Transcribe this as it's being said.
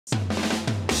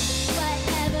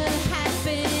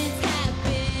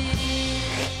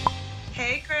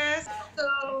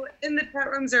in the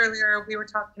chat rooms earlier, we were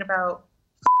talking about,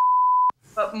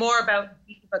 but more about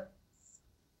diva.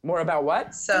 More about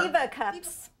what? So, Diva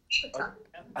cups.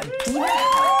 A diva? Do you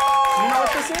know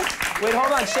what this is? Wait,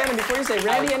 hold on, Shannon. Before you say,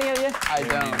 Randy, any of you? I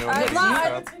don't.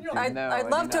 I'd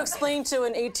love to explain to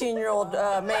an 18-year-old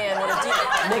man what a diva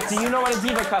cup is. Nick, do you know what a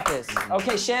diva cup is?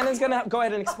 Okay, Shannon's gonna go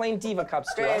ahead and explain diva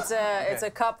cups to us. It's a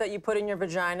cup that you put in your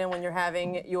vagina when you're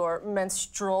having your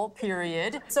menstrual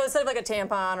period. So instead of like a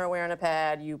tampon or wearing a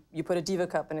pad, you put a diva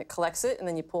cup and it collects it, and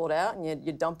then you pull it out and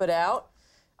you dump it out.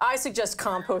 I suggest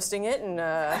composting it and.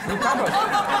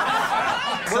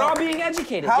 We're all being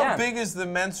educated. How big is the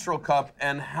menstrual cup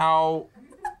and how?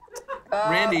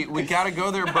 Randy, we gotta go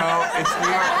there, bro. It's New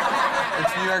York.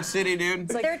 It's New York City, dude.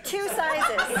 There are 2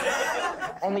 sizes.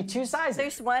 Only 2 sizes.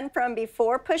 There's one from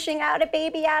before pushing out a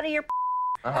baby out of your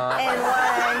and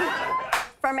one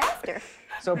from after.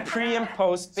 So pre and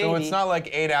post baby. So it's not like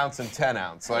 8 ounce and 10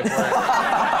 ounce. Like, is it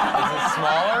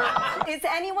smaller? Is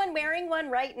anyone wearing one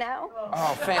right now?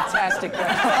 Oh, fantastic.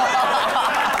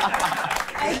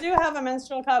 I do have a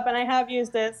menstrual cup, and I have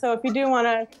used it, so if you do want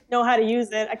to know how to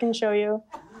use it, I can show you.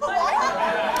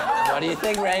 What do you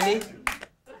think, Randy?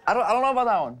 I don't know about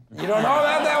that one. You don't know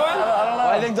about that one? I don't know. Well,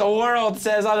 I think the world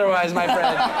says otherwise, my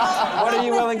friend. What are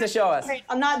you willing to show us? Great.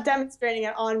 I'm not demonstrating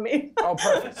it on me. Oh,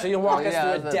 perfect. So you'll walk us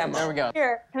through a demo. There we go.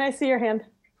 Here, can I see your hand?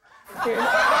 Here.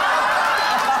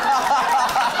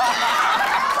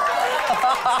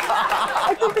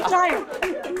 I took the time.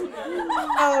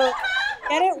 So,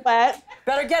 get it wet.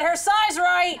 Better get her size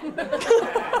right.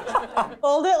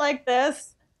 Fold it like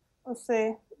this. Let's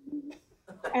see.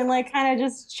 And like kind of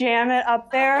just jam it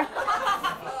up there.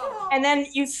 And then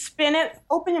you spin it,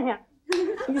 open your hand.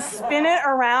 You spin it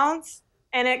around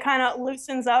and it kind of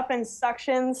loosens up and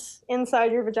suctions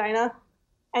inside your vagina.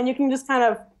 And you can just kind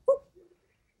of,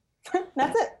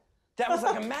 that's it. That was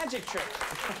like a magic trick.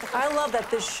 I love that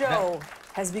this show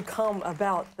has become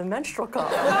about the menstrual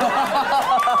cup.